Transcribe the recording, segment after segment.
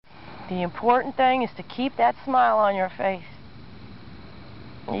The important thing is to keep that smile on your face,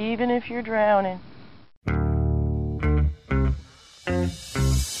 even if you're drowning.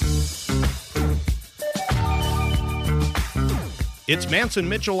 It's Manson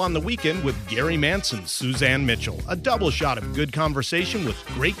Mitchell on the Weekend with Gary Manson, Suzanne Mitchell. A double shot of good conversation with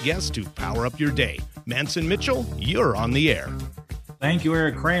great guests to power up your day. Manson Mitchell, you're on the air. Thank you,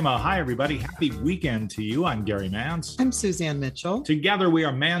 Eric Kramer. Hi, everybody. Happy weekend to you. I'm Gary Mance. I'm Suzanne Mitchell. Together, we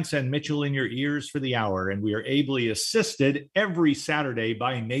are Manson Mitchell in your ears for the hour, and we are ably assisted every Saturday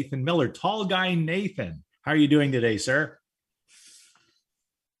by Nathan Miller. Tall guy Nathan. How are you doing today, sir?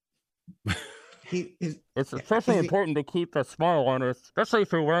 It's especially important to keep a smile on us, especially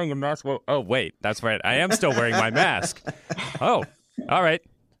if you're wearing a mask. Well, oh, wait, that's right. I am still wearing my mask. Oh, all right.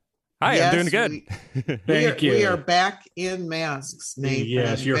 Hi, yes, I'm doing good. Thank you. We are back in masks, Nathan.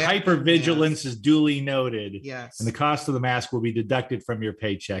 Yes, your hypervigilance is duly noted. Yes. And the cost of the mask will be deducted from your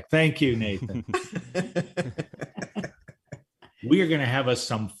paycheck. Thank you, Nathan. We are going to have us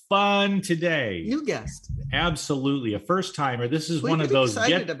some fun today. You guessed. Absolutely. A first timer. This is We've one of those.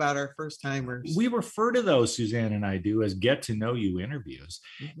 Excited about our first timers. We refer to those, Suzanne and I do, as get to know you interviews.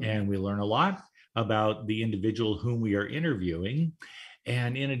 Mm-hmm. And we learn a lot about the individual whom we are interviewing.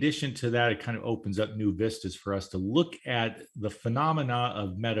 And in addition to that, it kind of opens up new vistas for us to look at the phenomena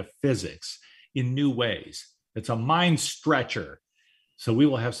of metaphysics in new ways. It's a mind stretcher. So we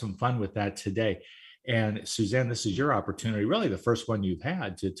will have some fun with that today. And Suzanne, this is your opportunity, really the first one you've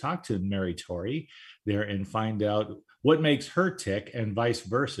had, to talk to Mary Tory there and find out what makes her tick and vice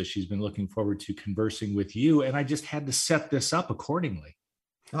versa. She's been looking forward to conversing with you. And I just had to set this up accordingly.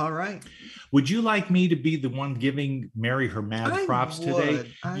 All right. Would you like me to be the one giving Mary her mad props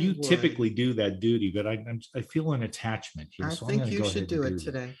today? You typically do that duty, but I feel an attachment here. I think you should do it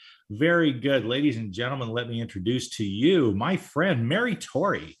today. Very good. Ladies and gentlemen, let me introduce to you my friend, Mary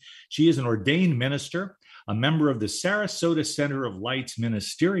Tory. She is an ordained minister, a member of the Sarasota Center of Light's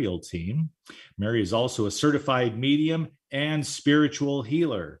ministerial team. Mary is also a certified medium and spiritual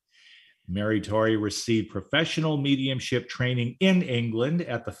healer. Mary Tory received professional mediumship training in England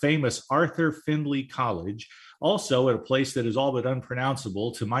at the famous Arthur Findlay College, also at a place that is all but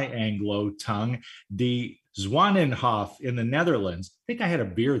unpronounceable to my Anglo tongue, De Zwanenhof in the Netherlands. I think I had a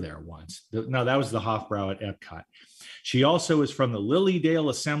beer there once. No, that was the Hofbrau at Epcot. She also is from the Lilydale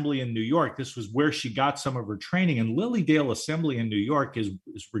Assembly in New York. This was where she got some of her training. And Lilydale Assembly in New York is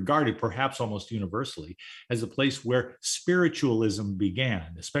regarded, perhaps almost universally, as a place where spiritualism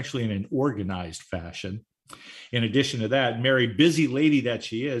began, especially in an organized fashion. In addition to that, Mary, busy lady that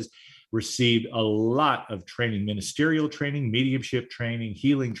she is, received a lot of training, ministerial training, mediumship training,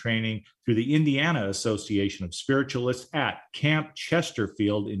 healing training through the Indiana Association of Spiritualists at Camp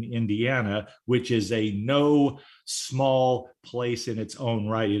Chesterfield in Indiana, which is a no small place in its own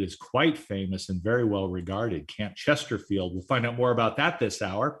right. It is quite famous and very well regarded, Camp Chesterfield. We'll find out more about that this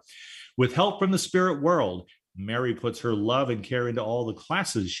hour. With help from the spirit world, Mary puts her love and care into all the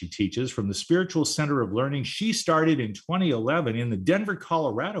classes she teaches from the Spiritual Center of Learning she started in 2011 in the Denver,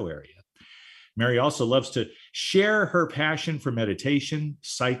 Colorado area. Mary also loves to share her passion for meditation,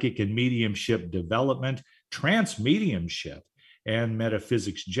 psychic and mediumship development, trance mediumship, and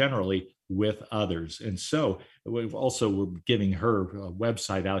metaphysics generally with others. And so we're giving her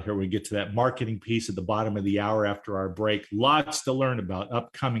website out here. We get to that marketing piece at the bottom of the hour after our break. Lots to learn about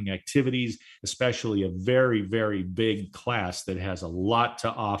upcoming activities, especially a very, very big class that has a lot to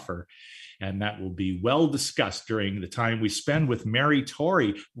offer. And that will be well discussed during the time we spend with Mary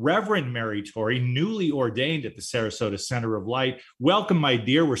Tory, Reverend Mary Tory, newly ordained at the Sarasota Center of Light. Welcome, my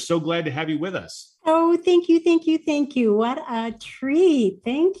dear. We're so glad to have you with us. Oh, thank you, thank you, thank you. What a treat.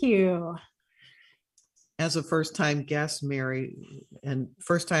 Thank you. As a first-time guest, Mary, and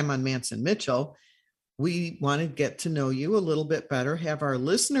first time on Manson Mitchell, we want to get to know you a little bit better, have our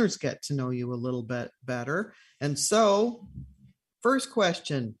listeners get to know you a little bit better. And so, first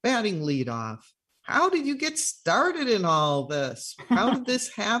question, batting leadoff. How did you get started in all this? How did this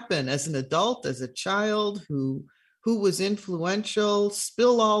happen as an adult, as a child? Who was influential?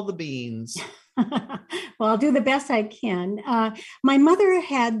 Spill all the beans. Well, I'll do the best I can. My mother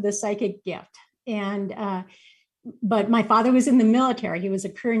had the psychic gift, but my father was in the military. He was a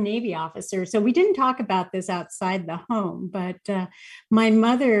career Navy officer. So we didn't talk about this outside the home, but my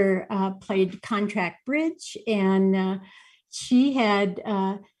mother played contract bridge, and she had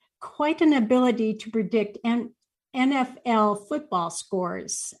quite an ability to predict NFL football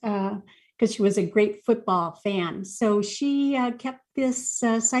scores because she was a great football fan. So she kept this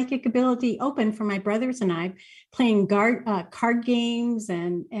psychic ability open for my brothers and I, playing card games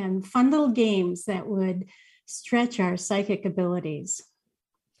and fun little games that would stretch our psychic abilities.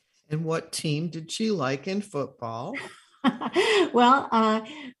 And what team did she like in football? Well,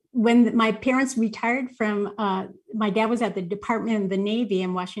 when my parents retired from, my dad was at the Department of the Navy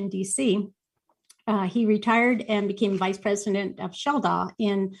in Washington, D.C. He retired and became vice president of Sheldon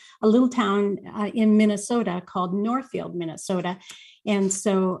in a little town in Minnesota called Northfield, Minnesota. And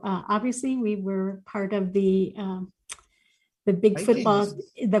so obviously we were part of the big Vikings. Football,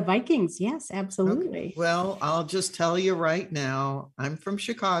 the Vikings. Yes, absolutely. Okay. Well, I'll just tell you right now, I'm from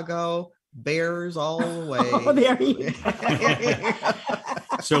Chicago, Bears all the way. Oh, there you go.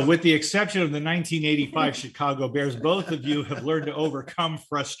 So with the exception of the 1985 Chicago Bears, both of you have learned to overcome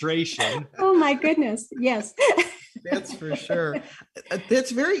frustration. Oh my goodness. Yes. That's for sure.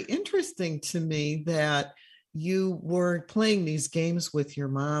 That's very interesting to me that you were playing these games with your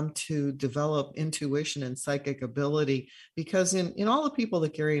mom to develop intuition and psychic ability, because in all the people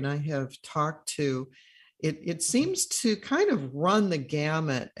that Gary and I have talked to, it seems to kind of run the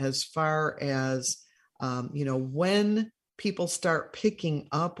gamut as far as, when people start picking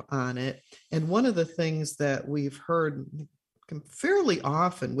up on it. And one of the things that we've heard fairly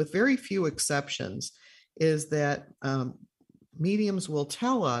often, with very few exceptions, is that mediums will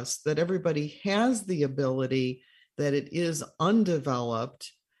tell us that everybody has the ability, that it is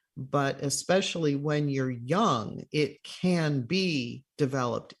undeveloped, but especially when you're young, it can be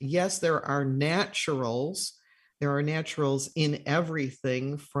developed. Yes, there are naturals. There are naturals in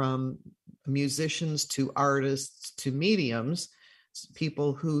everything, from musicians to artists to mediums,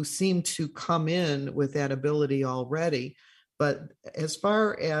 people who seem to come in with that ability already. But as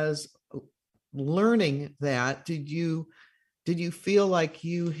far as learning that, did you feel like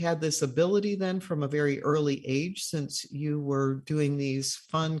you had this ability then from a very early age, since you were doing these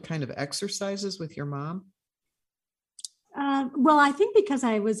fun kind of exercises with your mom? Well, I think because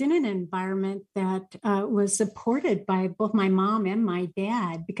I was in an environment that was supported by both my mom and my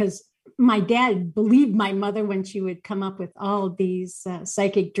dad, because my dad believed my mother when she would come up with all these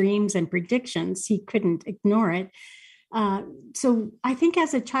psychic dreams and predictions. He couldn't ignore it. So I think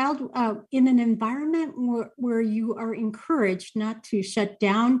as a child in an environment where you are encouraged not to shut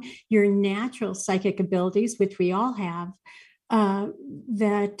down your natural psychic abilities, which we all have,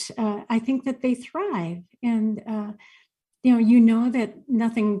 that I think that they thrive. And, that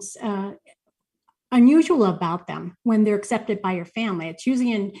nothing's unusual about them when they're accepted by your family. It's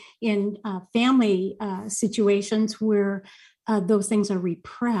usually in family situations where those things are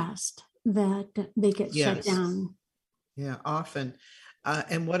repressed that they get shut down. Yeah, often.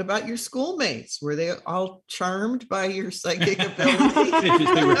 And what about your schoolmates? Were they all charmed by your psychic ability?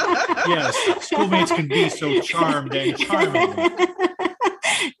 Yes, schoolmates can be so charmed and charming.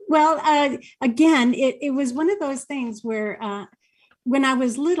 Well, again, it was one of those things where when I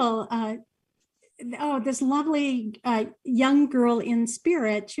was little, this lovely young girl in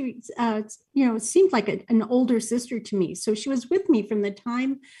spirit, she, seemed like an older sister to me. So she was with me from the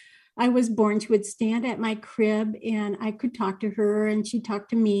time I was born. She would stand at my crib and I could talk to her and she talked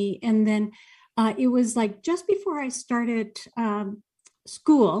to me. And then it was like just before I started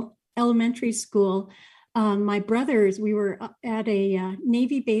school, elementary school, my brothers, we were at a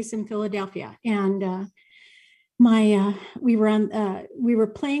Navy base in Philadelphia, and we were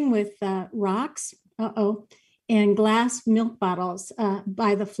playing with rocks, and glass milk bottles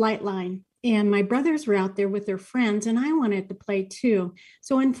by the flight line. And my brothers were out there with their friends, and I wanted to play too.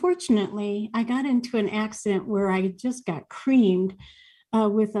 So unfortunately, I got into an accident where I just got creamed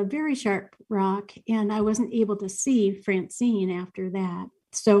with a very sharp rock, and I wasn't able to see Francine after that.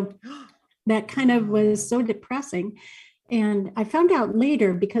 So that kind of was so depressing. And I found out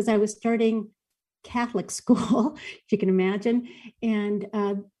later, because I was starting Catholic school, if you can imagine. And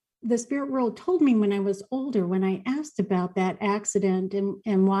the spirit world told me when I was older, when I asked about that accident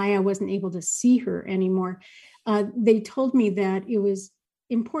and why I wasn't able to see her anymore, they told me that it was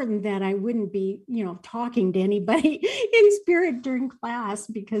important that I wouldn't be, talking to anybody in spirit during class,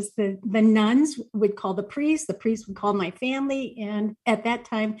 because the nuns would call the priest would call my family. And at that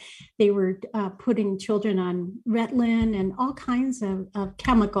time, they were putting children on Ritalin and all kinds of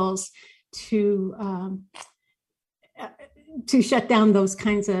chemicals to shut down those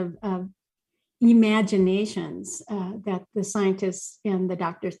kinds of imaginations that the scientists and the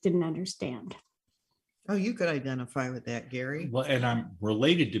doctors didn't understand. Oh, you could identify with that, Gary. Well, and I'm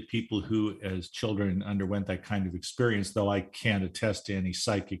related to people who, as children, underwent that kind of experience, though I can't attest to any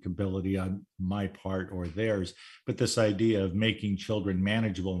psychic ability on my part or theirs, but this idea of making children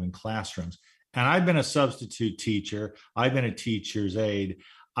manageable in classrooms. And I've been a substitute teacher. I've been a teacher's aide.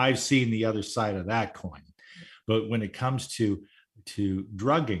 I've seen the other side of that coin. But when it comes to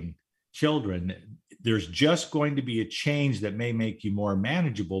drugging children, there's just going to be a change that may make you more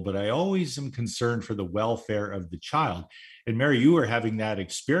manageable, but I always am concerned for the welfare of the child. And Mary, you were having that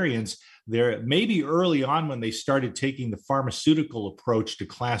experience there, maybe early on when they started taking the pharmaceutical approach to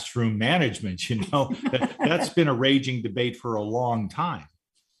classroom management. That's been a raging debate for a long time.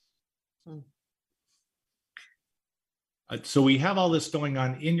 So we have all this going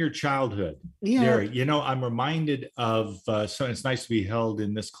on in your childhood. Yeah. There, I'm reminded of, so it's nice to be held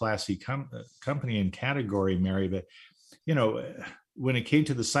in this classy company and category, Mary, but, when it came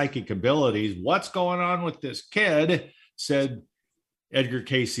to the psychic abilities, what's going on with this kid, said Edgar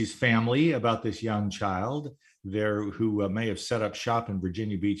Cayce's family about this young child there who may have set up shop in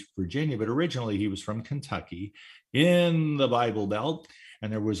Virginia Beach, Virginia, but originally he was from Kentucky in the Bible Belt.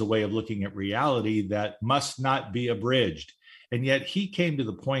 And there was a way of looking at reality that must not be abridged. And yet he came to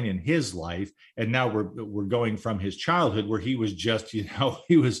the point in his life, and now we're going from his childhood where he was just,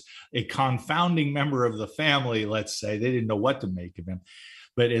 he was a confounding member of the family, let's say. They didn't know what to make of him.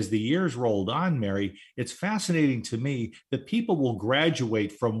 But as the years rolled on, Mary, it's fascinating to me that people will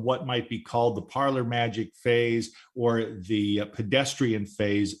graduate from what might be called the parlor magic phase or the pedestrian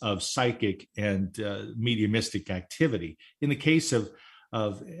phase of psychic and mediumistic activity. In the case of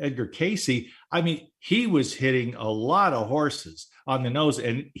Edgar Cayce, he was hitting a lot of horses on the nose,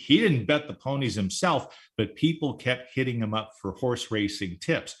 and he didn't bet the ponies himself, but people kept hitting him up for horse racing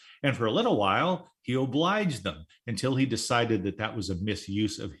tips. And for a little while, he obliged them until he decided that that was a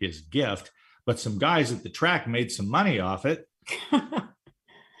misuse of his gift. But some guys at the track made some money off it.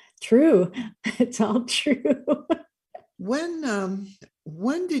 True. It's all true. When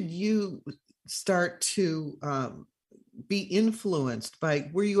did you start to be influenced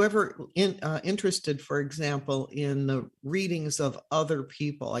by, were you ever interested, for example, in the readings of other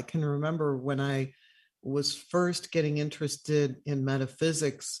people? I can remember when I was first getting interested in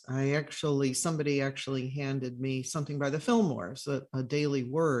metaphysics, somebody actually handed me something by the Fillmores, a daily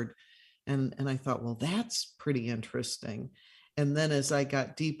word. And I thought, well, that's pretty interesting. And then as I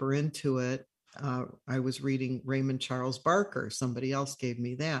got deeper into it, I was reading Raymond Charles Barker. Somebody else gave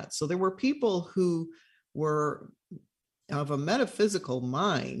me that. So there were people who were of a metaphysical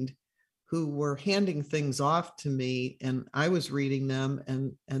mind who were handing things off to me, and I was reading them,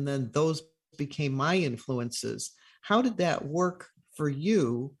 and then those became my influences. How did that work for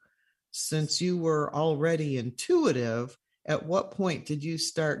you, since you were already intuitive? At what point did you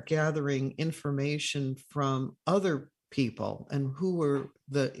start gathering information from other people, and who were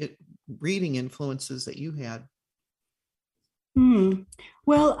the reading influences that you had?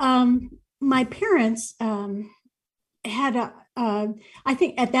 Well, my parents had I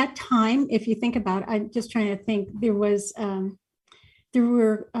think at that time, if you think about it, I'm just trying to think, there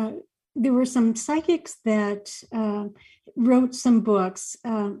were some psychics that wrote some books.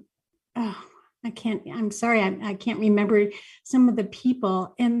 I'm sorry, I can't remember some of the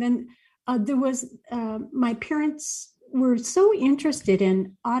people. And then there was, my parents were so interested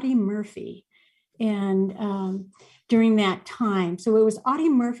in Audie Murphy and during that time. So it was Audie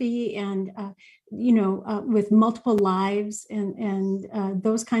Murphy and, with multiple lives and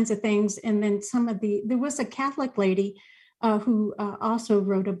those kinds of things. And then there was a Catholic lady who also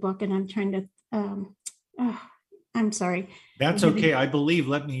wrote a book, and I'm trying to, I'm sorry. That's okay. I believe,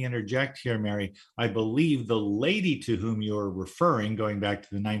 let me interject here, Mary. I believe the lady to whom you're referring, going back to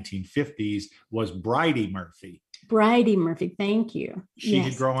the 1950s, was Bridey Murphy. Bridey Murphy, thank you. She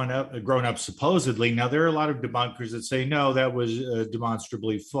had grown up supposedly. Now, there are a lot of debunkers that say, no, that was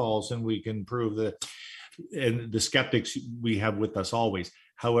demonstrably false, and we can prove that, and the skeptics we have with us always.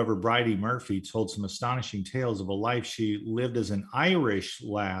 However, Bridey Murphy told some astonishing tales of a life she lived as an Irish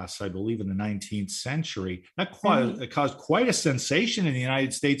lass, I believe, in the 19th century. That caused quite a sensation in the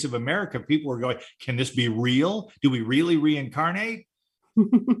United States of America. People were going, can this be real? Do we really reincarnate?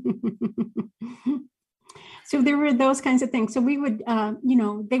 So there were those kinds of things. So we would,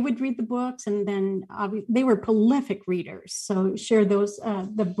 they would read the books, and then they were prolific readers. So share those,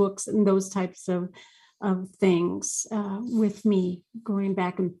 the books and those types of things with me, going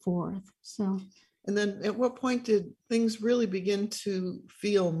back and forth. So, and then at what point did things really begin to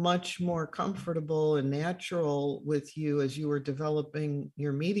feel much more comfortable and natural with you as you were developing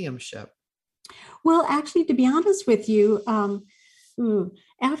your mediumship? Well, actually, to be honest with you,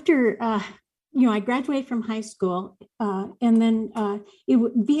 after I graduated from high school, and then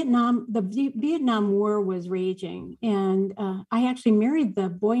the Vietnam War was raging, and I actually married the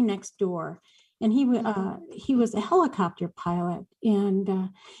boy next door. And he was a helicopter pilot,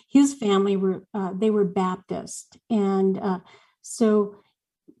 and his family were Baptist, and so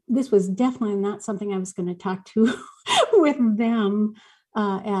this was definitely not something I was going to talk to with them.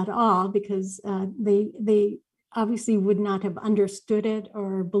 at all, because they obviously would not have understood it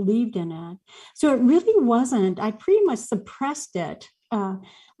or believed in it. So it really wasn't, I pretty much suppressed it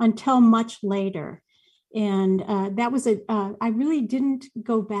until much later. And that was I really didn't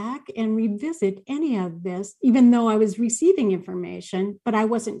go back and revisit any of this, even though I was receiving information, but I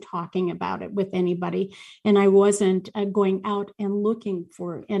wasn't talking about it with anybody. And I wasn't going out and looking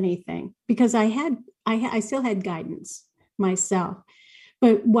for anything, because I still had guidance myself.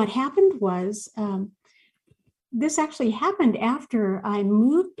 But what happened was, this actually happened after I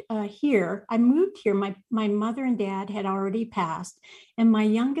moved here. I moved here. My mother and dad had already passed, and my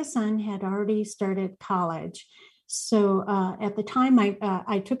youngest son had already started college. So at the time,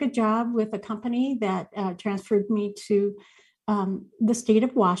 I took a job with a company that transferred me to the state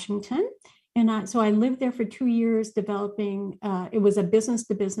of Washington. And so I lived there for 2 years developing, it was a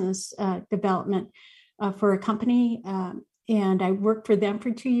business-to-business development for a company. And I worked for them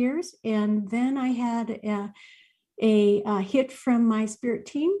for 2 years. And then I had a hit from my spirit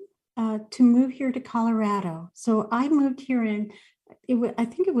team to move here to Colorado. So I moved here I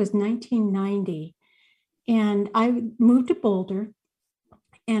think it was 1990. And I moved to Boulder,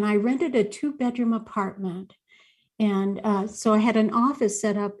 and I rented a 2-bedroom apartment. And so I had an office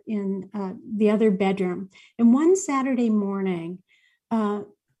set up in the other bedroom. And one Saturday morning, I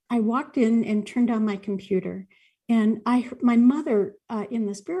walked in and turned on my computer. And my mother in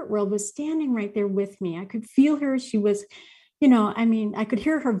the spirit world was standing right there with me. I could feel her. She was, I could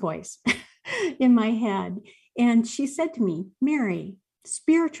hear her voice in my head. And she said to me, "Mary,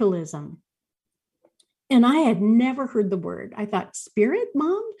 spiritualism." And I had never heard the word. I thought, "Spirit,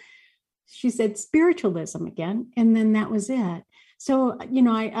 Mom?" She said spiritualism again. And then that was it. So,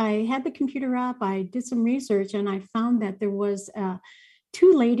 I had the computer up. I did some research, and I found that there was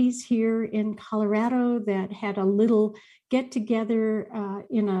 2 ladies here in Colorado that had a little get together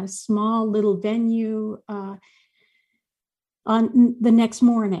in a small little venue on the next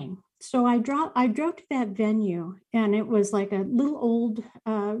morning. So I drove to that venue, and it was like a little old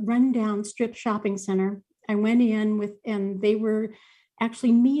rundown strip shopping center. I went in and they were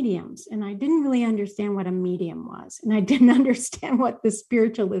actually mediums, and I didn't really understand what a medium was, and I didn't understand what the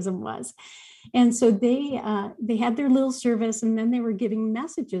spiritualism was. And so they had their little service, and then they were giving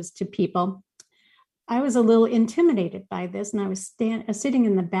messages to people. I was a little intimidated by this, and I was sitting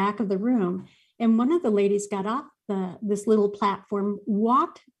in the back of the room, and one of the ladies got off this little platform,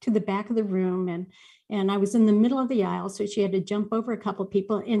 walked to the back of the room, and I was in the middle of the aisle, so she had to jump over a couple of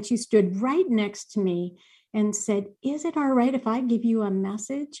people, and she stood right next to me and said, "Is it all right if I give you a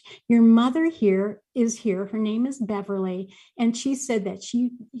message? Your mother is here. Her name is Beverly. And she said that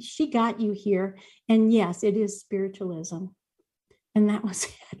she got you here. And yes, it is spiritualism." And that was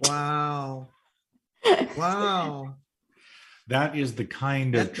it. Wow. Wow. That is the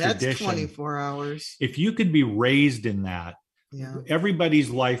kind of tradition. That's 24 hours. If you could be raised in that, yeah, everybody's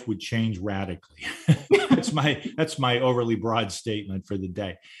life would change radically. That's my overly broad statement for the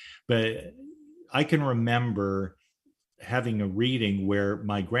day. But I can remember having a reading where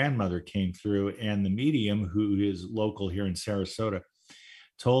my grandmother came through, and the medium, who is local here in Sarasota,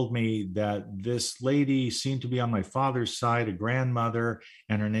 told me that this lady seemed to be on my father's side, a grandmother,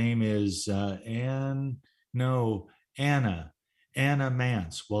 and her name is Anna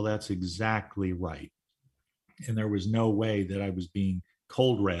Mance. Well, that's exactly right. And there was no way that I was being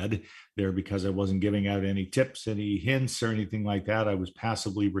cold read there, because I wasn't giving out any tips, any hints, or anything like that. I was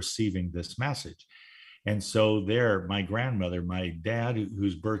passively receiving this message. And so there, my grandmother, my dad,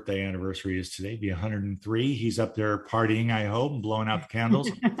 whose birthday anniversary is today, be 103. He's up there partying, I hope, and blowing out the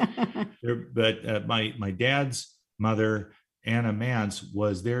candles. But my dad's mother, Anna Mance,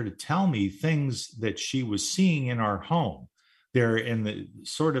 was there to tell me things that she was seeing in our home. There in the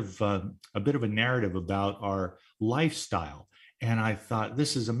sort of a bit of a narrative about our lifestyle. And I thought,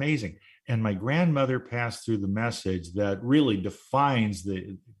 this is amazing. And my grandmother passed through the message that really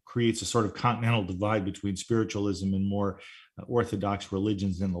creates a sort of continental divide between spiritualism and more orthodox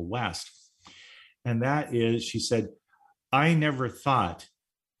religions in the West. And that is, she said, "I never thought,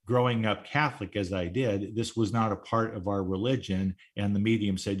 growing up Catholic as I did, this was not a part of our religion." And the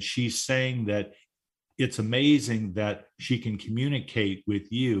medium said, "She's saying that it's amazing that she can communicate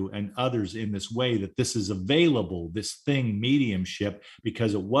with you and others in this way, that this is available, this thing, mediumship,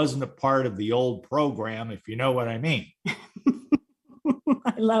 because it wasn't a part of the old program, if you know what I mean."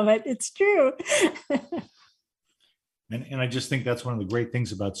 I love it. It's true. And I just think that's one of the great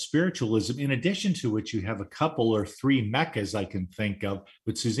things about spiritualism, in addition to which you have a couple or three meccas I can think of.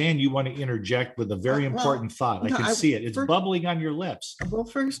 But Suzanne, you want to interject with a very important thought. I can see it. It's bubbling on your lips. Well,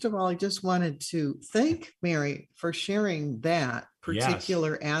 first of all, I just wanted to thank Mary for sharing that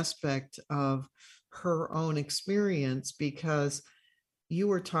particular aspect of her own experience, because you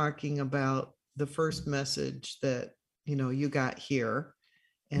were talking about the first message that, you got here.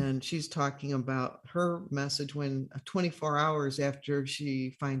 And she's talking about her message when 24 hours after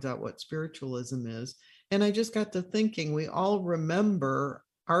she finds out what spiritualism is. And I just got to thinking, we all remember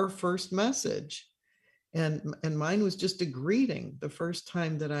our first message. And mine was just a greeting. The first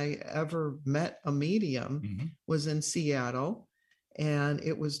time that I ever met a medium was in Seattle. And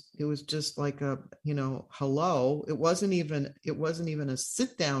it was just like a, hello. It wasn't even a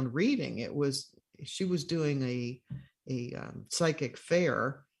sit down reading. She was doing a psychic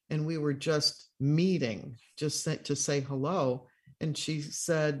fair, and we were just meeting just to say hello. And she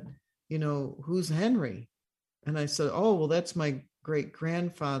said, who's Henry? And I said, oh, well, that's my great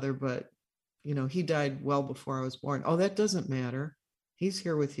grandfather, but he died well before I was born. Oh, that doesn't matter. He's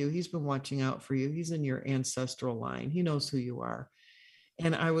here with you. He's been watching out for you. He's in your ancestral line. He knows who you are.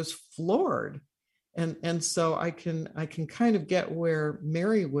 And I was floored. And so I can kind of get where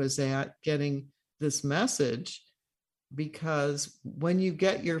Mary was at getting this message, because when you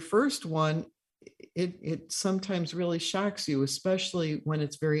get your first one, it sometimes really shocks you, especially when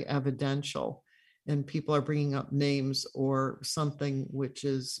it's very evidential and people are bringing up names or something which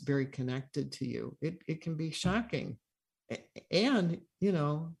is very connected to you. It can be shocking and,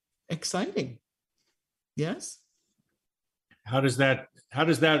 exciting. Yes. How does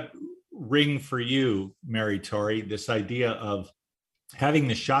that ring for you, Mary Tory, this idea of having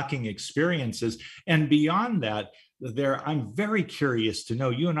the shocking experiences? And beyond that, I'm very curious to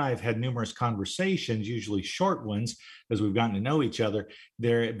know, you and I have had numerous conversations, usually short ones, as we've gotten to know each other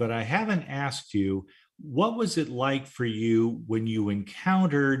there, but I haven't asked you, what was it like for you when you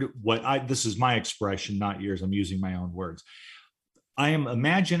encountered this is my expression, not yours, I'm using my own words. I am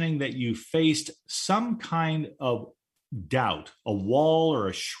imagining that you faced some kind of doubt, a wall or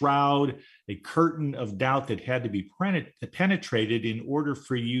a shroud, a curtain of doubt that had to be penetrated in order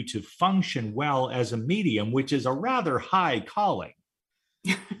for you to function well as a medium, which is a rather high calling.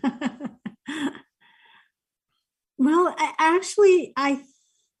 Well,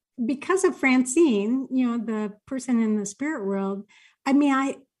 because of Francine, the person in the spirit world,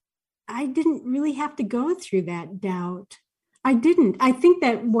 I didn't really have to go through that doubt. I didn't. I think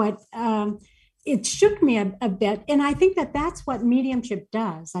that it shook me a bit. And I think that that's what mediumship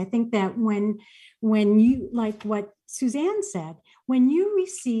does. I think that when you, like what Suzanne said, when you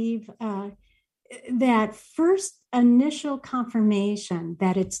receive that first initial confirmation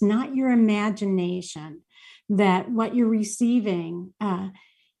that it's not your imagination, that what you're receiving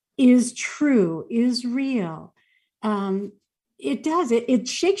is true, is real, it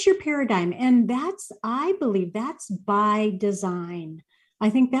shakes your paradigm. And I believe that's by design. I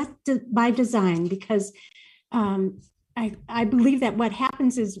think that's by design, because I believe that what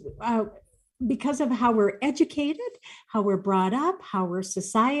happens is because of how we're educated, how we're brought up, how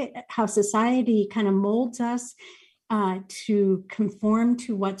society kind of molds us to conform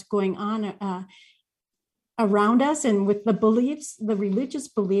to what's going on around us, and with the religious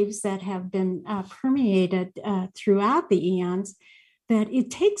beliefs that have been permeated throughout the eons, that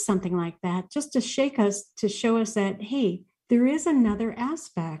it takes something like that just to shake us, to show us that, hey, there is another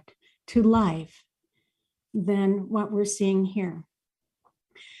aspect to life than what we're seeing here.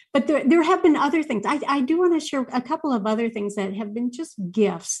 But there have been other things. I do want to share a couple of other things that have been just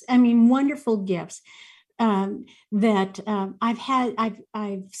gifts. Wonderful gifts that I've had.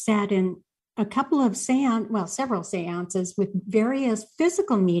 I've sat in a couple of several seances with various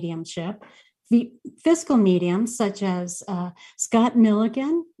physical mediums, such as Scott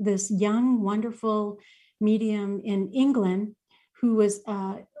Milligan, this young, wonderful medium in England, who was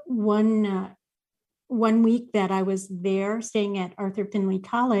one week that I was there staying at Arthur Findlay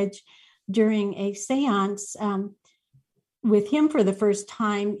College during a seance with him for the first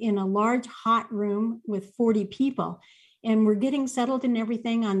time in a large hot room with 40 people. And we're getting settled and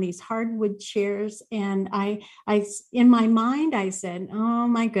everything on these hardwood chairs. And I in my mind, I said, oh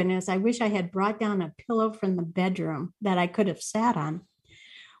my goodness, I wish I had brought down a pillow from the bedroom that I could have sat on.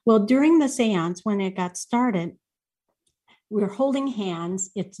 Well, during the seance, when it got started, we're holding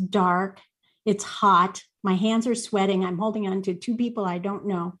hands. It's dark. It's hot. My hands are sweating. I'm holding on to two people I don't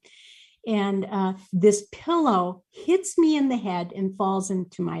know. And this pillow hits me in the head and falls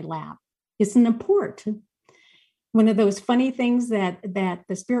into my lap. It's an apport. One of those funny things that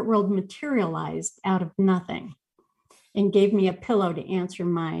the spirit world materialized out of nothing. and gave me a pillow to answer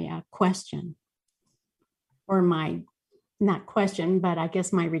my question, or my, not question, but I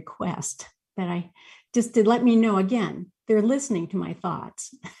guess my request, that I just to let me know again, they're listening to my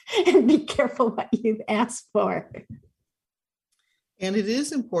thoughts and be careful what you ask for. And it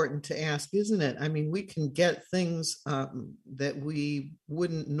is important to ask, isn't it? I mean, we can get things that we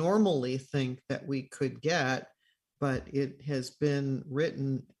wouldn't normally think that we could get, but it has been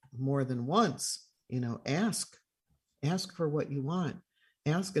written more than once, ask for what you want.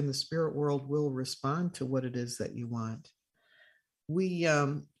 Ask and the spirit world will respond to what it is that you want.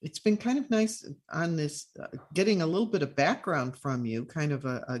 It's been kind of nice on this, getting a little bit of background from you, kind of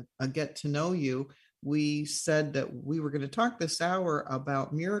a get to know you. We said that we were going to talk this hour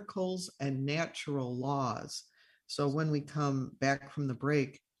about miracles and natural laws. So when we come back from the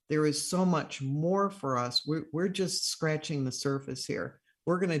break, there is so much more for us. We're just scratching the surface here.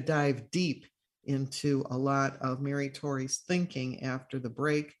 We're going to dive deep into a lot of Mary Tory's thinking after the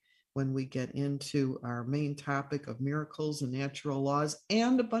break, when we get into our main topic of miracles and natural laws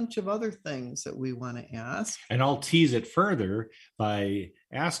and a bunch of other things that we want to ask. And I'll tease it further by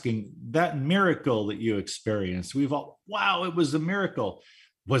asking, that miracle that you experienced, wow, it was a miracle.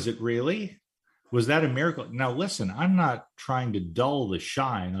 Was it really? Was that a miracle? Now, listen, I'm not trying to dull the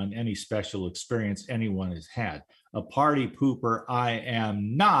shine on any special experience anyone has had. A party pooper I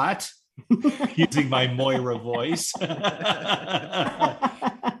am not, using my Moira voice.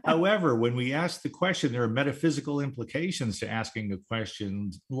 However, when we ask the question, there are metaphysical implications to asking the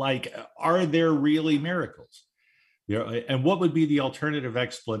question, like, are there really miracles? And what would be the alternative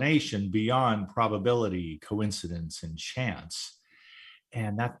explanation beyond probability, coincidence, and chance?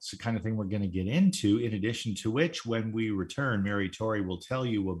 And that's the kind of thing we're going to get into, in addition to which, when we return, Mary Tory will tell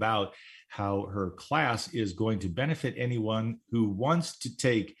you about how her class is going to benefit anyone who wants to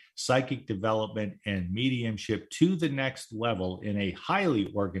take psychic development and mediumship to the next level in a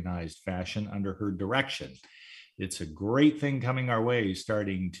highly organized fashion under her direction. It's a great thing coming our way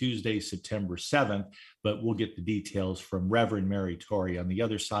starting Tuesday, September 7th, but we'll get the details from Reverend Mary Tory on the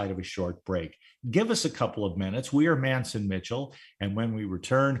other side of a short break. Give us a couple of minutes. We are Manson Mitchell, and when we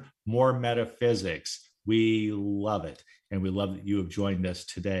return, more metaphysics. We love it, and we love that you have joined us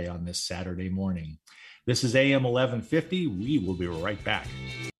today on this Saturday morning. This is AM 1150. We will be right back.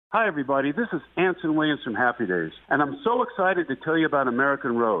 Hi, everybody. This is Anson Williams from Happy Days, and I'm so excited to tell you about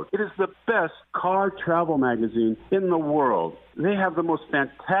American Road. It is the best car travel magazine in the world. They have the most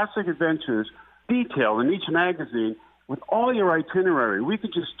fantastic adventures detailed in each magazine with all your itinerary. We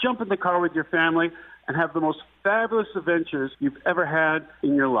could just jump in the car with your family and have the most fabulous adventures you've ever had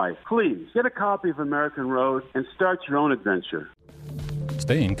in your life. Please get a copy of American Road and start your own adventure.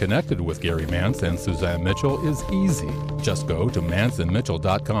 Staying connected with Gary Mance and Suzanne Mitchell is easy. Just go to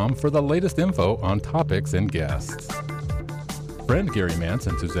mansonmitchell.com for the latest info on topics and guests. Friend Gary Mance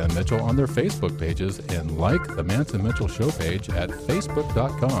and Suzanne Mitchell on their Facebook pages and like the Mance and Mitchell show page at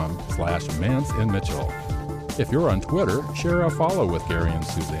facebook.com/Mance and Mitchell. If you're on Twitter, share a follow with Gary and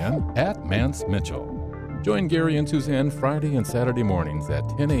Suzanne at Mance Mitchell. Join Gary and Suzanne Friday and Saturday mornings at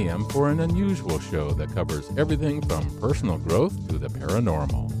 10 a.m. for an unusual show that covers everything from personal growth to the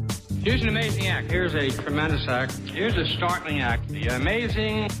paranormal. Here's an amazing act. Here's a tremendous act. Here's a startling act. The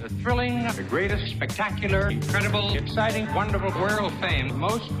amazing, the thrilling, the greatest, spectacular, incredible, exciting, wonderful, world fame,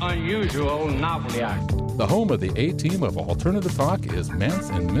 most unusual novelty act. The home of the A-Team of Alternative Talk is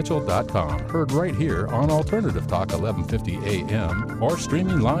mansonmitchell.com. Heard right here on Alternative Talk 1150 AM or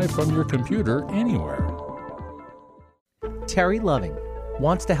streaming live from your computer anywhere. Terry Loving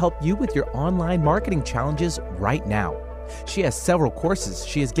wants to help you with your online marketing challenges right now. She has several courses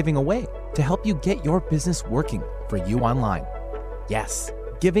she is giving away to help you get your business working for you online. Yes,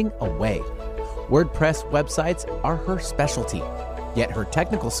 giving away. WordPress websites are her specialty, yet her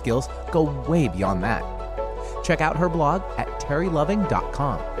technical skills go way beyond that. Check out her blog at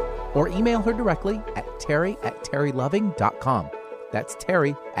terryloving.com or email her directly at terry@terryloving.com. That's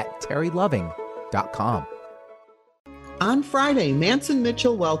terry@terryloving.com. On Friday, Manson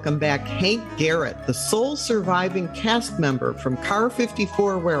Mitchell welcomed back Hank Garrett, the sole surviving cast member from Car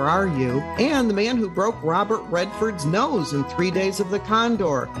 54, Where Are You?, and the man who broke Robert Redford's nose in 3 Days of the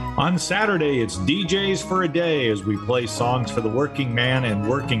Condor. On Saturday, it's DJs for a Day as we play songs for the working man and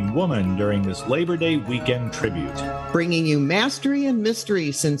working woman during this Labor Day weekend tribute. Bringing you mastery and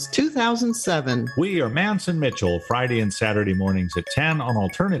mystery since 2007. We are Manson Mitchell, Friday and Saturday mornings at 10 on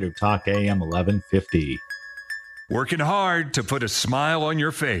Alternative Talk AM 1150. Working hard to put a smile on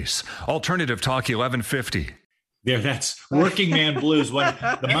your face. Alternative Talk 1150. There, that's Working Man Blues. When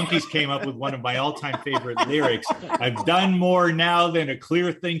the Monkees came up with one of my all-time favorite lyrics, I've done more now than a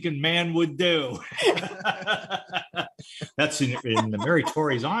clear-thinking man would do. That's in Mary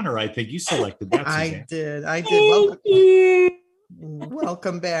Tory's honor. I think you selected that, Suzanne. I did.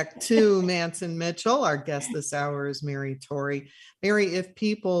 Welcome back to Mance & Mitchell. Our guest this hour is Mary Tory. Mary, if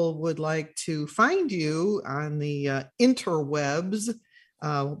people would like to find you on the interwebs,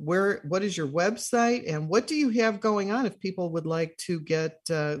 what is your website and what do you have going on if people would like to get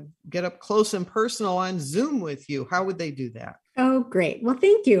up close and personal on Zoom with you? How would they do that? Oh, great. Well,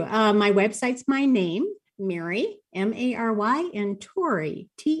 thank you. My website's my name, Mary, Mary, and Tory,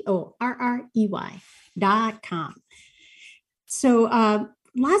 TORREY.com. So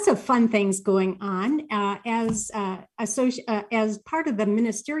lots of fun things going on. As part of the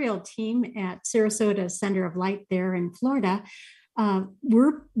ministerial team at Sarasota Center of Light there in Florida,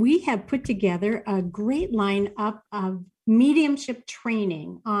 we have put together a great lineup of mediumship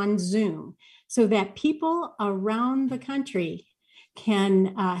training on Zoom so that people around the country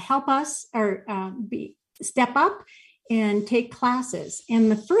can help us or step up and take classes.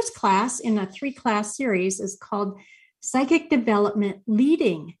 And the first class in a 3-class series is called Psychic Development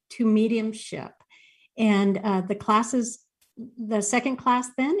Leading to Mediumship. And the second class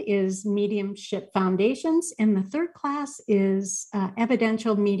then is Mediumship Foundations, and the third class is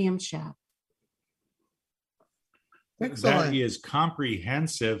Evidential Mediumship. Excellent. That is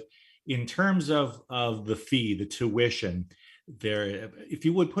comprehensive. In terms of the fee, the tuition, there, if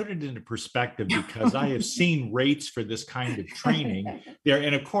you would put it into perspective, because I have seen rates for this kind of training there,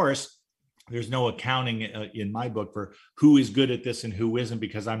 and of course, there's no accounting in my book for who is good at this and who isn't,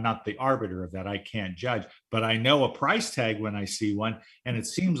 because I'm not the arbiter of that. I can't judge, but I know a price tag when I see one. And it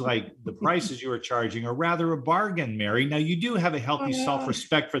seems like the prices you are charging are rather a bargain, Mary. Now, you do have a healthy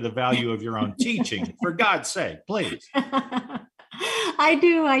self-respect for the value of your own teaching, for God's sake, please. I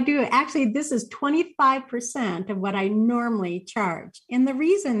do. Actually, this is 25% of what I normally charge. And the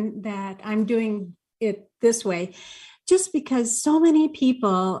reason that I'm doing it this way, just because so many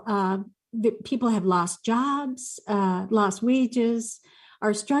people have lost jobs, lost wages,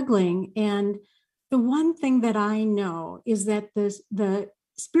 are struggling. And the one thing that I know is that the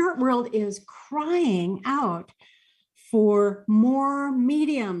spirit world is crying out for more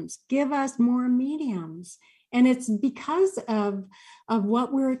mediums. Give us more mediums. And it's because of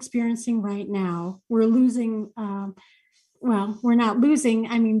what we're experiencing right now. We're losing, we're not losing.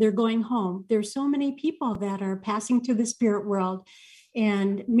 I mean, they're going home. There's so many people that are passing to the spirit world.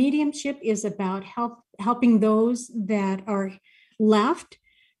 And mediumship is about helping those that are left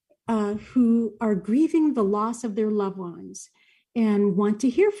who are grieving the loss of their loved ones and want to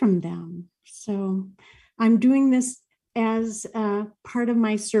hear from them. So I'm doing this as part of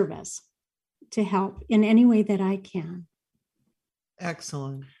my service to help in any way that I can.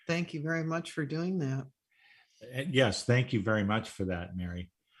 Excellent. Thank you very much for doing that. Yes, thank you very much for that, Mary.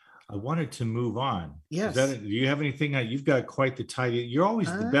 I wanted to move on. Yes. Do you have anything? You've got quite the tidy. You're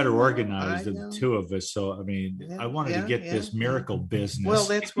always the better organized of the two of us. So, I mean, I wanted to get this miracle business. Well,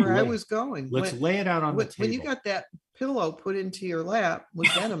 that's where I was going. Let's lay it out on the table. When you got that pillow put into your lap,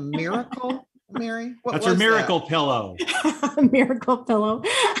 was that a miracle, Mary? That's her miracle pillow. Miracle pillow.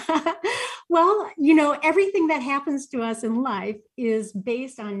 Well, everything that happens to us in life is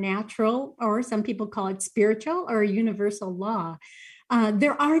based on natural, or some people call it spiritual or universal law.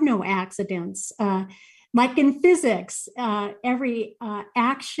 There are no accidents. Like in physics, every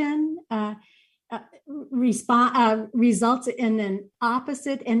action results in an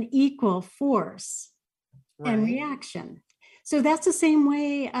opposite and equal force and reaction. So that's the same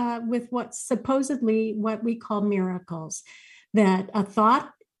way with what's supposedly what we call miracles, that a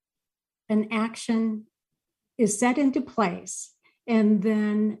thought, an action is set into place, and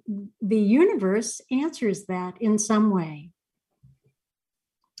then the universe answers that in some way.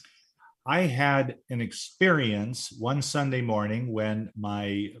 I had an experience one Sunday morning when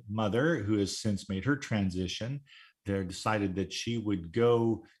my mother, who has since made her transition, decided that she would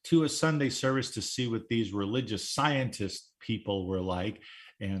go to a Sunday service to see what these religious scientist people were like.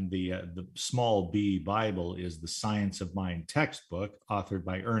 And the Small B Bible is the Science of Mind textbook, authored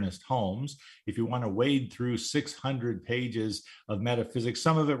by Ernest Holmes. If you want to wade through 600 pages of metaphysics,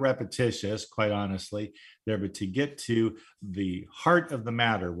 some of it repetitious, quite honestly, but to get to the heart of the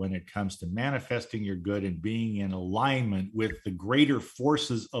matter when it comes to manifesting your good and being in alignment with the greater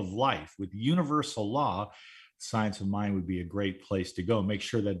forces of life, with universal law, Science of Mind would be a great place to go. Make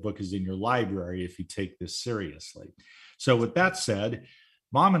sure that book is in your library if you take this seriously. So with that said,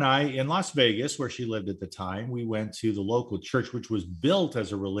 Mom and I, in Las Vegas, where she lived at the time, we went to the local church, which was built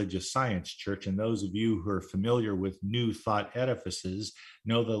as a religious science church. And those of you who are familiar with New Thought edifices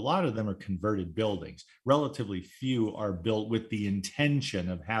know that a lot of them are converted buildings. Relatively few are built with the intention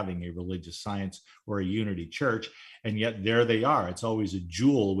of having a religious science or a unity church. And yet there they are. It's always a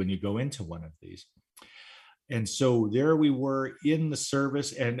jewel when you go into one of these. And so there we were in the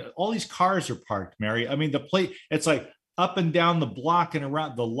service, and all these cars are parked, Mary. I mean, the place, it's like up and down the block and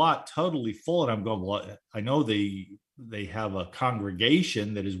around the lot, totally full. And I'm going, well, I know they have a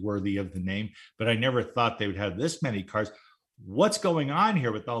congregation that is worthy of the name, but I never thought they would have this many cars. What's going on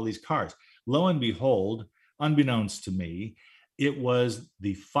here with all these cars? Lo and behold, unbeknownst to me, it was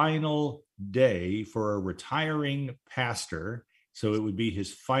the final day for a retiring pastor. So it would be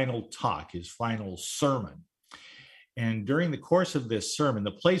his final talk, his final sermon. And during the course of this sermon,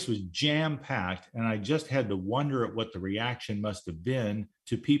 the place was jam-packed, and I just had to wonder at what the reaction must have been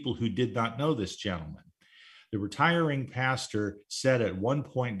to people who did not know this gentleman. The retiring pastor said at one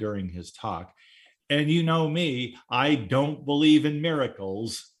point during his talk, and you know me, I don't believe in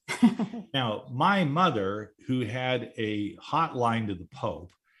miracles. Now, my mother, who had a hotline to the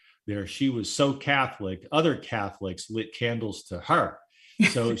Pope, there she was so Catholic, other Catholics lit candles to her.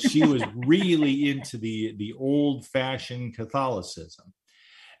 So she was really into the old-fashioned Catholicism.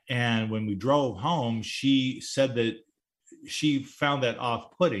 And when we drove home, she said that she found that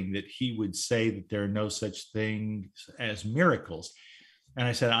off-putting, that he would say that there are no such things as miracles. And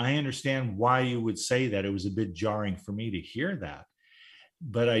I said, I understand why you would say that. It was a bit jarring for me to hear that.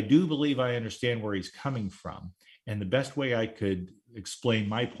 But I do believe I understand where he's coming from. And the best way I could explain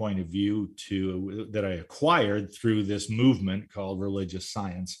my point of view that I acquired through this movement called religious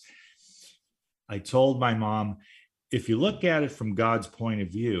science, I told my mom, if you look at it from God's point of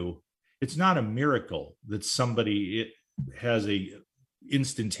view, it's not a miracle that somebody has a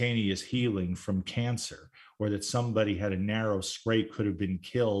instantaneous healing from cancer, or that somebody had a narrow scrape, could have been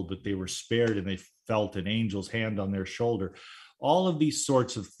killed, but they were spared and they felt an angel's hand on their shoulder. All of these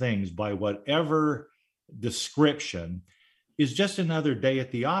sorts of things, by whatever description, is just another day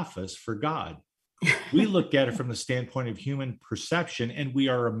at the office for God. We look at it from the standpoint of human perception, and we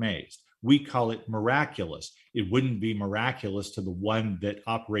are amazed. We call it miraculous. It wouldn't be miraculous to the one that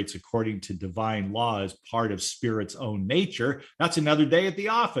operates according to divine law as part of Spirit's own nature. That's another day at the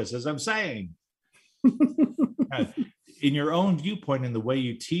office, as I'm saying. In your own viewpoint and the way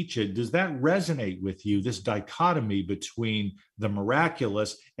you teach it, does that resonate with you, this dichotomy between the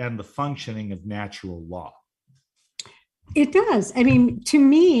miraculous and the functioning of natural law? It does. I mean, to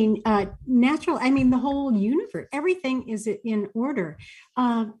me, natural, I mean, the whole universe, everything is in order.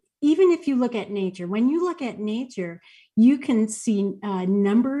 Even if you look at nature, when you look at nature, you can see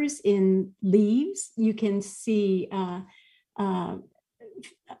numbers in leaves. You can see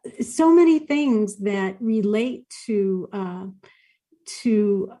so many things that relate to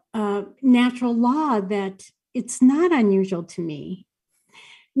natural law that it's not unusual to me.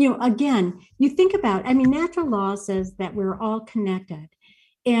 You know, again, you think about, I mean, natural law says that we're all connected.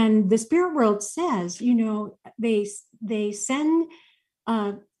 And the spirit world says, you know, they send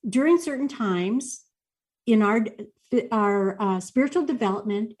during certain times in our spiritual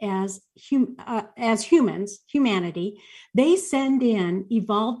development as humans, humanity, they send in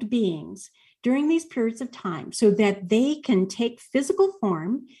evolved beings during these periods of time so that they can take physical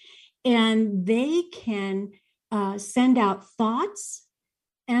form and they can send out thoughts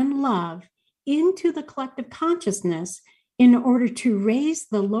and love into the collective consciousness in order to raise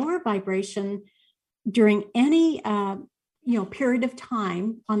the lower vibration during any period of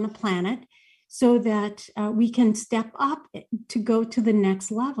time on the planet, so that we can step up to go to the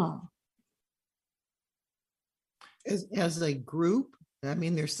next level. As a group, I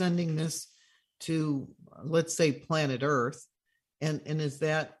mean, they're sending this to, let's say, planet Earth, and is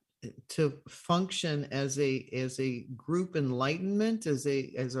that to function as a group enlightenment, as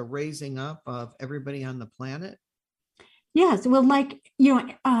a raising up of everybody on the planet? Yes. Well,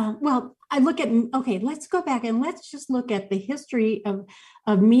 I look at, okay, let's go back and let's just look at the history of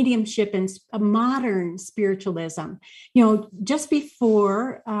mediumship and modern spiritualism. You know, just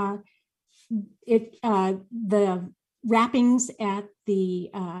before the wrappings at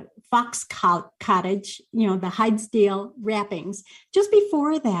the Fox Cottage, you know, the Hydesdale wrappings, just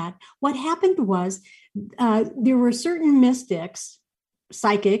before that, what happened was there were certain mystics,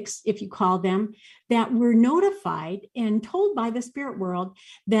 psychics, if you call them, that were notified and told by the spirit world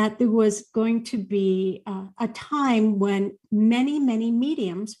that there was going to be a time when many, many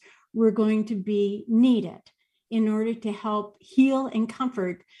mediums were going to be needed in order to help heal and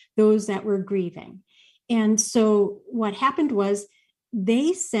comfort those that were grieving. And so what happened was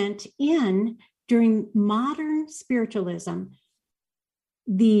they sent in during modern spiritualism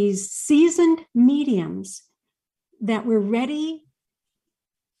these seasoned mediums that were ready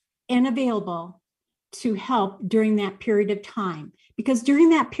and available to help during that period of time. Because during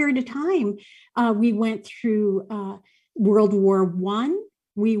that period of time, we went through World War I,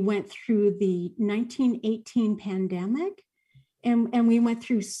 we went through the 1918 pandemic, and we went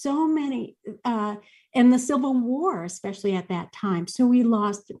through so many, and the Civil War, especially at that time. So we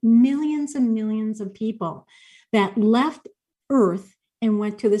lost millions and millions of people that left Earth and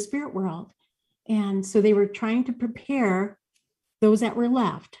went to the spirit world. And so they were trying to prepare those that were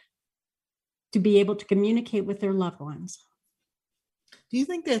left to be able to communicate with their loved ones. Do you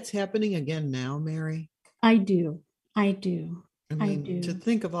think that's happening again now, Mary? I do. I mean, to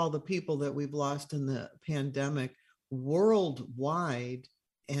think of all the people that we've lost in the pandemic worldwide,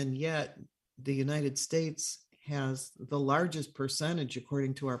 and yet the United States has the largest percentage,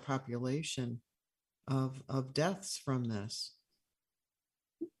 according to our population, of deaths from this.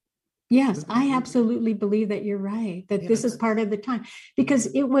 Yes, I absolutely believe that you're right, that this is part of the time, because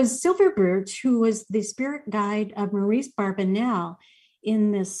it was Silver Birch who was the spirit guide of Maurice Barbanel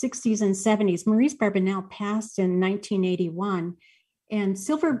in the 60s and 70s. Maurice Barbanel passed in 1981. And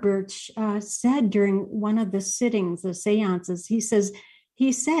Silver Birch said during one of the sittings, the seances,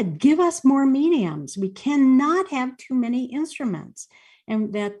 he said, give us more mediums. We cannot have too many instruments.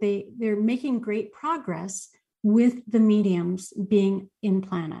 And that they're making great progress with the mediums being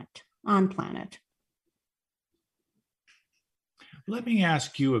on planet. Let me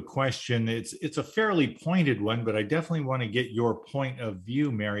ask you a question. It's a fairly pointed one, but I definitely want to get your point of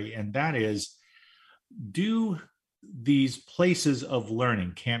view, Mary, and that is, do these places of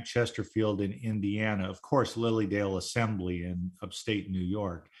learning, Camp Chesterfield in Indiana, of course, Lilydale Assembly in upstate New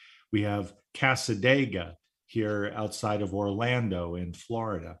York, we have Cassadaga here outside of Orlando in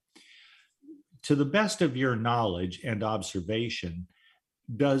Florida. To the best of your knowledge and observation,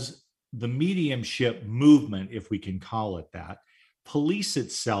 does the mediumship movement, if we can call it that, police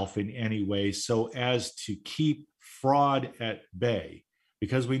itself in any way so as to keep fraud at bay?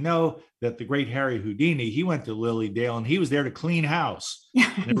 Because we know that the great Harry Houdini, he went to Lilydale and he was there to clean house.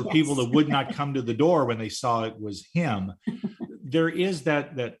 There were people that would not come to the door when they saw it was him. There is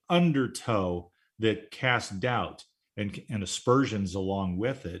that undertow that casts doubt and aspersions along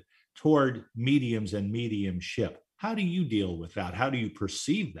with it toward mediums and mediumship. How do you deal with that? How do you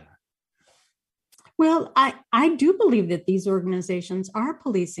perceive that? Well, I do believe that these organizations are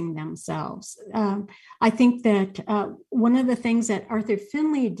policing themselves. I think that one of the things that Arthur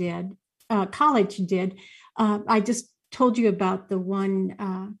Findlay College did, I just told you about the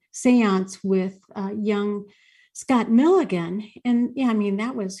one seance with young Scott Milligan. And yeah, I mean,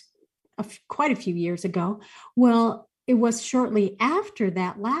 that was quite a few years ago. Well, it was shortly after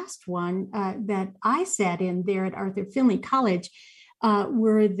that last one that I sat in there at Arthur Findlay College,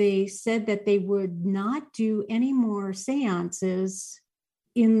 where they said that they would not do any more seances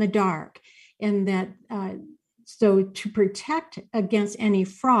in the dark, and that so to protect against any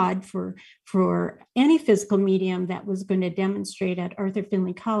fraud for any physical medium that was going to demonstrate at Arthur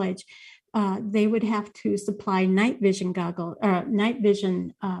Findlay College, they would have to supply night vision goggles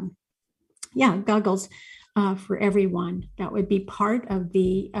for everyone. That would be part of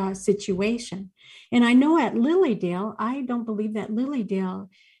the situation. And I know at Lilydale, I don't believe that Lilydale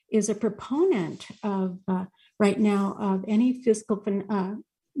is a proponent of right now of any physical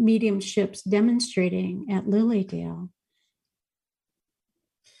mediumships demonstrating at Lilydale.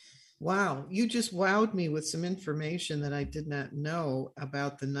 Wow, you just wowed me with some information that I did not know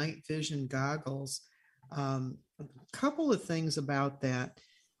about the night vision goggles. A couple of things about that.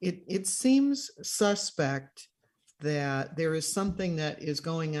 It seems suspect that there is something that is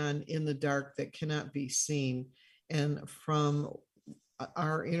going on in the dark that cannot be seen. And from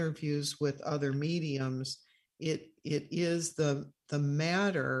our interviews with other mediums, it is the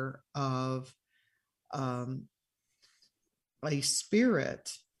matter of a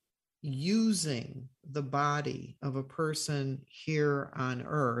spirit using the body of a person here on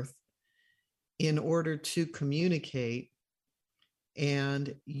Earth in order to communicate,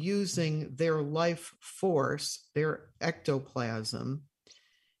 and using their life force, their ectoplasm.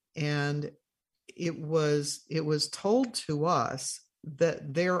 And it was told to us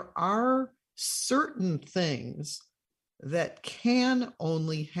that there are certain things that can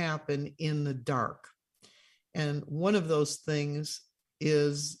only happen in the dark. And one of those things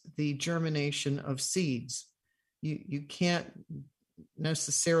is the germination of seeds. You can't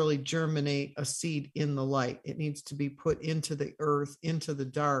necessarily germinate a seed in the light. It needs to be put into the earth, into the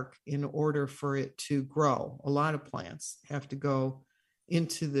dark, in order for it to grow. A lot of plants have to go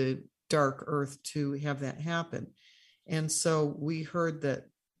into the dark earth to have that happen. And so we heard that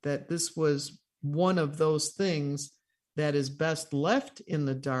this was one of those things that is best left in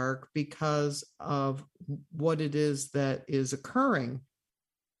the dark because of what it is that is occurring.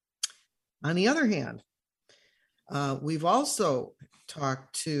 On the other hand, we've also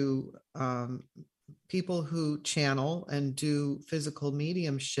talked to people who channel and do physical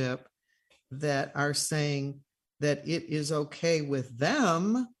mediumship that are saying that it is okay with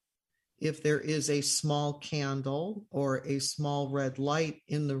them if there is a small candle or a small red light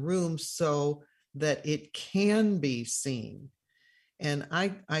in the room so that it can be seen. And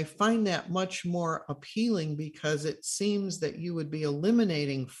I find that much more appealing because it seems that you would be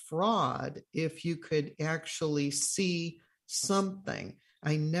eliminating fraud if you could actually see something.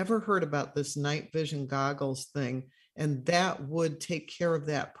 I never heard about this night vision goggles thing, and that would take care of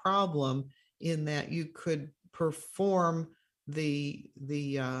that problem in that you could perform the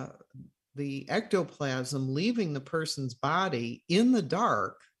ectoplasm leaving the person's body in the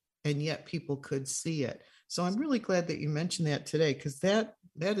dark, and yet people could see it. So I'm really glad that you mentioned that today, because that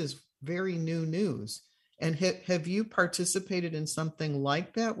is very new news. And have you participated in something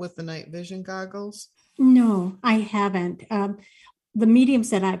like that with the night vision goggles? No, I haven't. The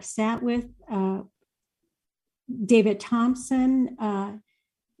mediums that I've sat with, David Thompson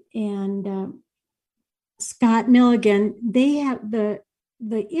and Scott Milligan, they have the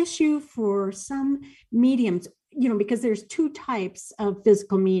issue for some mediums, because there's two types of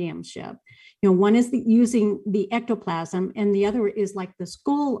physical mediumship. One is using the ectoplasm, and the other is like the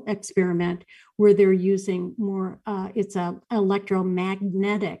skull experiment, where they're using more, it's a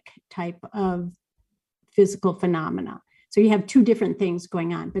electromagnetic type of physical phenomena. So you have two different things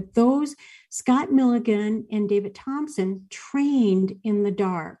going on. But those, Scott Milligan and David Thompson, trained in the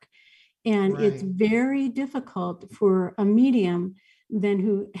dark. And Right. It's very difficult for a medium then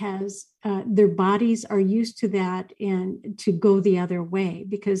who has, their bodies are used to that and to go the other way,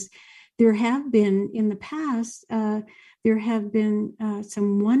 because there have been in the past, there have been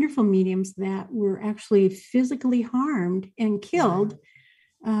some wonderful mediums that were actually physically harmed and killed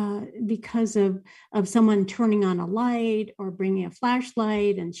because of someone turning on a light or bringing a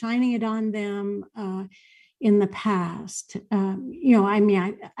flashlight and shining it on them in the past.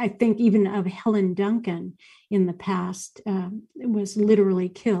 I think even of Helen Duncan in the past, was literally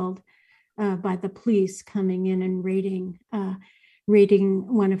killed by the police coming in and raiding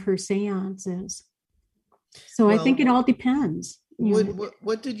one of her seances. So I think it all depends.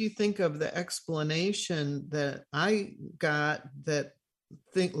 What did you think of the explanation that I got, that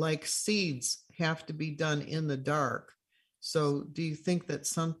think like seeds have to be done in the dark? So do you think that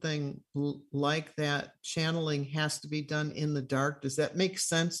something like that channeling has to be done in the dark? Does that make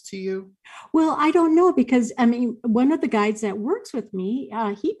sense to you? Well, I don't know, because one of the guides that works with me,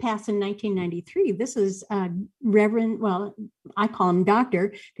 he passed in 1993. This is Reverend, well, I call him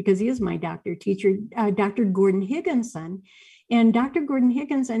doctor because he is my doctor teacher, Dr. Gordon Higginson. And Dr. Gordon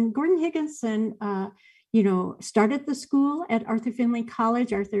Higginson, started the school at Arthur Findlay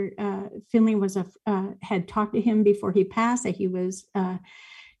College. Arthur Findlay had talked to him before he passed that he was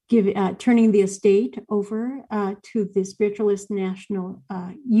turning the estate over to the Spiritualist National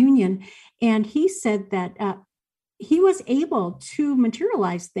Union. And he said that he was able to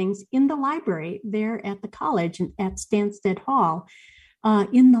materialize things in the library there at the college and at Stansted Hall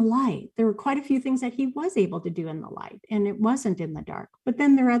in the light. There were quite a few things that he was able to do in the light, and it wasn't in the dark. But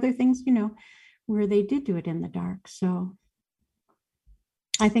then there are other things, where they did do it in the dark. So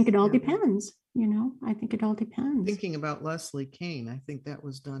I think it all depends, I think it all depends. Thinking about Leslie Kean, I think that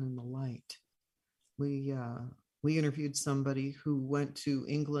was done in the light. We interviewed somebody who went to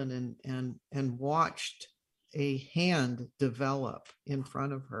England and watched a hand develop in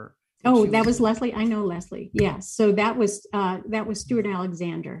front of her. Oh, that was Leslie. I know Leslie. Yes. So that was Stuart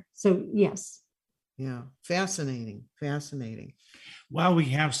Alexander. So yes. Yeah. Fascinating. While we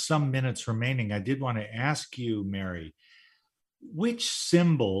have some minutes remaining, I did want to ask you, Mary, which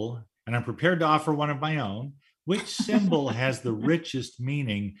symbol, and I'm prepared to offer one of my own, which symbol has the richest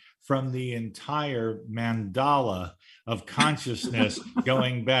meaning from the entire mandala of consciousness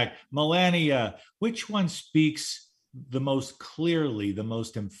going back millennia? Which one speaks the most clearly, the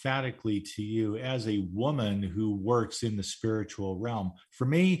most emphatically to you as a woman who works in the spiritual realm? For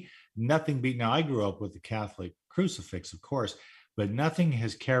me, nothing now I grew up with the Catholic crucifix, of course, but nothing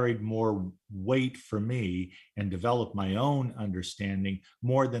has carried more weight for me and developed my own understanding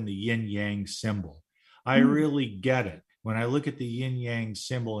more than the yin yang symbol. I really get it. When I look at the yin yang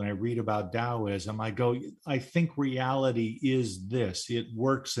symbol and I read about Taoism, I think reality is this. It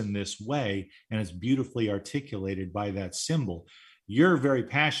works in this way, and it's beautifully articulated by that symbol. You're very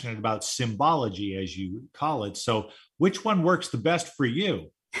passionate about symbology, as you call it. So which one works the best for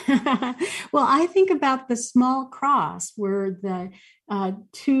you? Well, I think about the small cross where the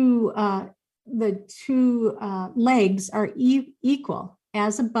two legs are equal,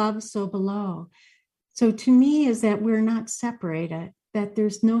 as above, so below. So to me is that we're not separated, that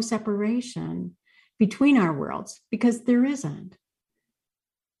there's no separation between our worlds, because there isn't.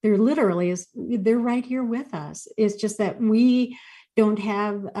 There literally is, they're right here with us. It's just that we don't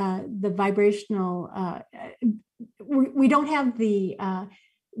have the vibrational, we don't have the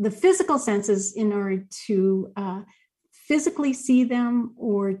physical senses in order to physically see them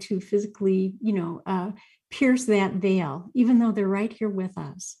or to physically, pierce that veil, even though they're right here with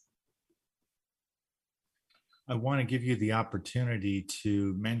us. I want to give you the opportunity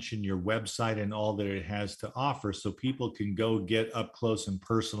to mention your website and all that it has to offer so people can go get up close and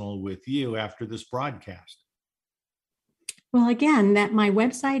personal with you after this broadcast. Well, again, my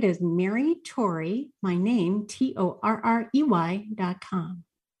website is Mary Torrey, my name, TORREY.com.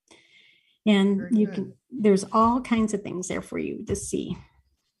 And there's all kinds of things there for you to see.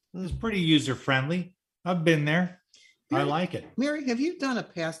 It's pretty user-friendly. I've been there. I like it. Mary, have you done a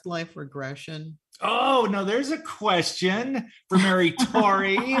past life regression? Oh, no, there's a question for Mary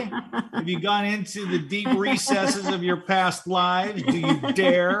Torrey. Have you gone into the deep recesses of your past lives? Do you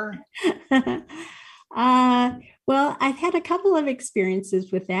dare? Well, I've had a couple of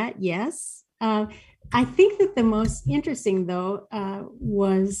experiences with that, yes. I think that the most interesting, though,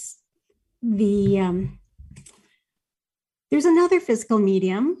 was there's another physical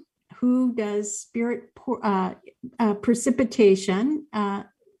medium who does spirit precipitation,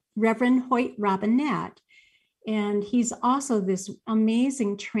 Reverend Hoyt Robinette, and he's also this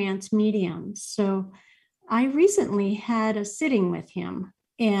amazing trance medium. So I recently had a sitting with him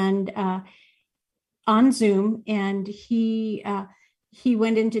and on Zoom, and he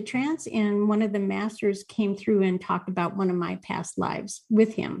went into trance, and one of the masters came through and talked about one of my past lives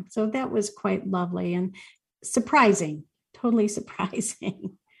with him. So that was quite lovely and surprising, totally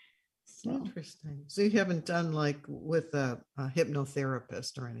surprising. Interesting. So you haven't done like with a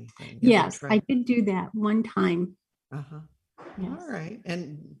hypnotherapist or anything? Yes, I did do that one time. Uh-huh. Yes. All right.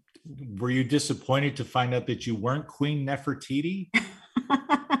 And were you disappointed to find out that you weren't Queen Nefertiti?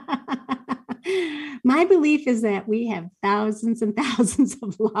 My belief is that we have thousands and thousands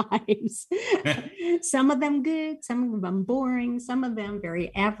of lives. Some of them good, some of them boring, some of them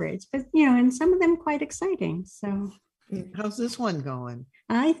very average, but and some of them quite exciting. So how's this one going?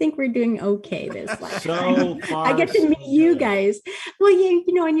 I think we're doing okay this lifetime. So far, I get to meet you guys. Well,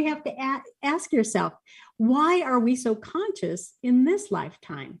 and you have to ask yourself, why are we so conscious in this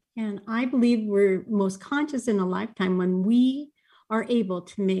lifetime? And I believe we're most conscious in a lifetime when we are able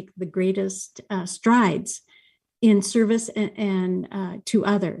to make the greatest strides in service and to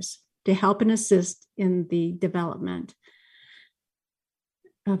others, to help and assist in the development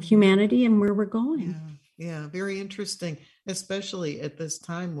of humanity and where we're going. Yeah, very interesting, especially at this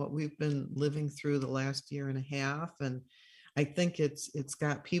time, what we've been living through the last year and a half. And I think it's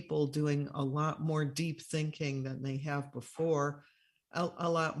got people doing a lot more deep thinking than they have before, a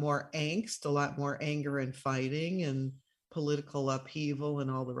lot more angst, a lot more anger and fighting and political upheaval and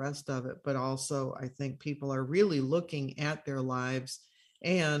all the rest of it. But also, I think people are really looking at their lives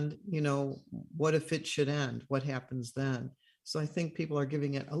and, what if it should end? What happens then? So I think people are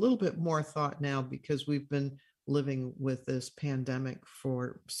giving it a little bit more thought now because we've been living with this pandemic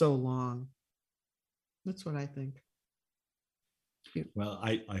for so long. That's what I think. Well,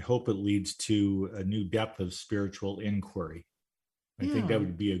 I hope it leads to a new depth of spiritual inquiry. I think that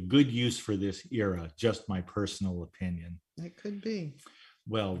would be a good use for this era, just my personal opinion. It could be.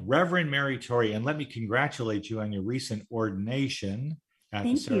 Well, Reverend Mary Torrey, and let me congratulate you on your recent ordination at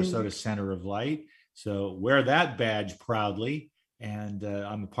the Sarasota Center of Light. So wear that badge proudly. And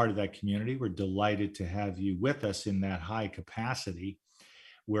I'm a part of that community. We're delighted to have you with us in that high capacity.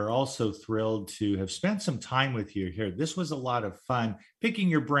 We're also thrilled to have spent some time with you here. This was a lot of fun picking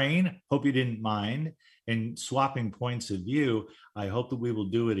your brain. Hope you didn't mind. And swapping points of view. I hope that we will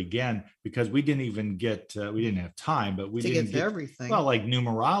do it again because we didn't even get, we didn't have time, but we didn't get everything. Well, like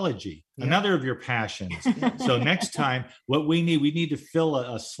numerology, another of your passions. So next time, what we need to fill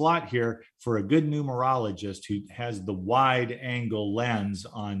a slot here for a good numerologist who has the wide angle lens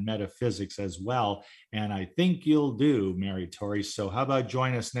on metaphysics as well. And I think you'll do, Mary Torrey. So how about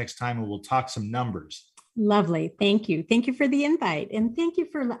join us next time and we'll talk some numbers. Lovely. Thank you. Thank you for the invite. And thank you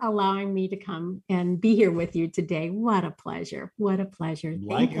for allowing me to come and be here with you today. What a pleasure. What a pleasure.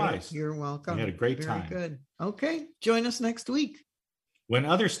 Likewise. You're welcome. We had a great time. Very good. Okay. Join us next week. When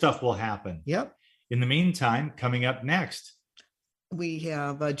other stuff will happen. Yep. In the meantime, coming up next, We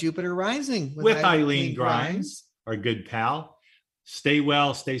have Jupiter Rising with Eileen Grimes, our good pal. Stay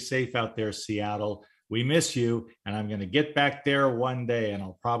well, stay safe out there, Seattle. We miss you, and I'm going to get back there one day, and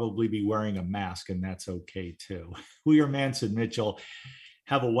I'll probably be wearing a mask, and that's okay too. We are Mance & Mitchell.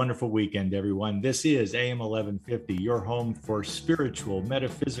 Have a wonderful weekend, everyone. This is AM 1150, your home for spiritual,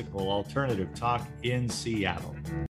 metaphysical, alternative talk in Seattle.